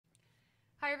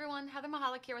Hi everyone, Heather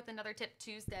Mahalik here with another Tip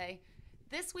Tuesday.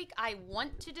 This week I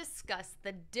want to discuss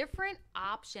the different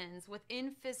options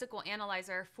within Physical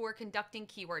Analyzer for conducting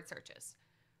keyword searches.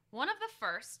 One of the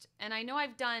first, and I know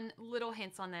I've done little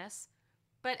hints on this,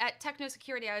 but at Techno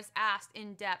Security I was asked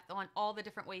in depth on all the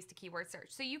different ways to keyword search.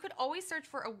 So you could always search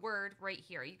for a word right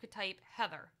here. You could type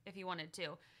Heather if you wanted to,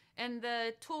 and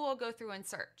the tool will go through and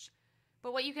search.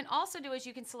 But what you can also do is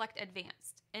you can select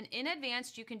Advanced. And in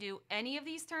Advanced you can do any of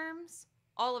these terms,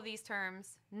 all of these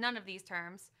terms, none of these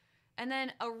terms, and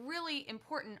then a really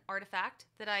important artifact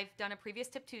that I've done a previous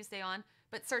Tip Tuesday on,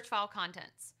 but search file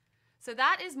contents. So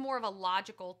that is more of a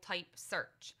logical type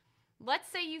search.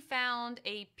 Let's say you found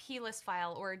a plist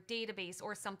file or a database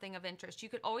or something of interest. You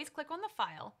could always click on the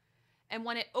file, and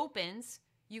when it opens,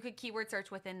 you could keyword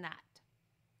search within that.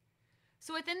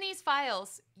 So within these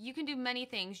files, you can do many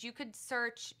things. You could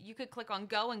search, you could click on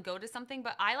go and go to something,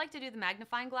 but I like to do the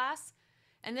magnifying glass.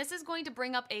 And this is going to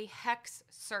bring up a hex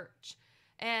search.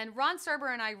 And Ron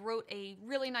Serber and I wrote a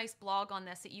really nice blog on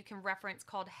this that you can reference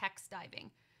called Hex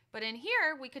Diving. But in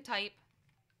here, we could type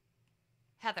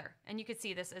Heather, and you could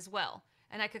see this as well.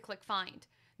 And I could click Find.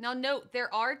 Now note,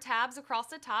 there are tabs across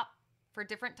the top for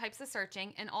different types of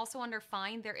searching, and also under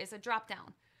Find, there is a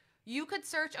drop-down. You could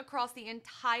search across the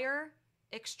entire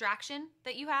extraction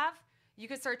that you have. You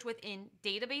could search within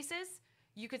databases.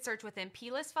 You could search within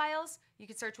plist files, you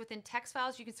could search within text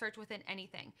files, you could search within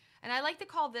anything. And I like to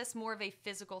call this more of a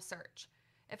physical search.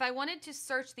 If I wanted to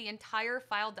search the entire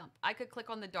file dump, I could click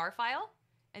on the DAR file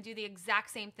and do the exact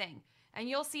same thing. And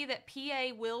you'll see that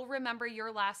PA will remember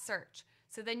your last search.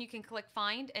 So then you can click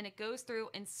Find and it goes through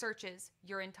and searches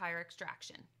your entire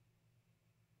extraction.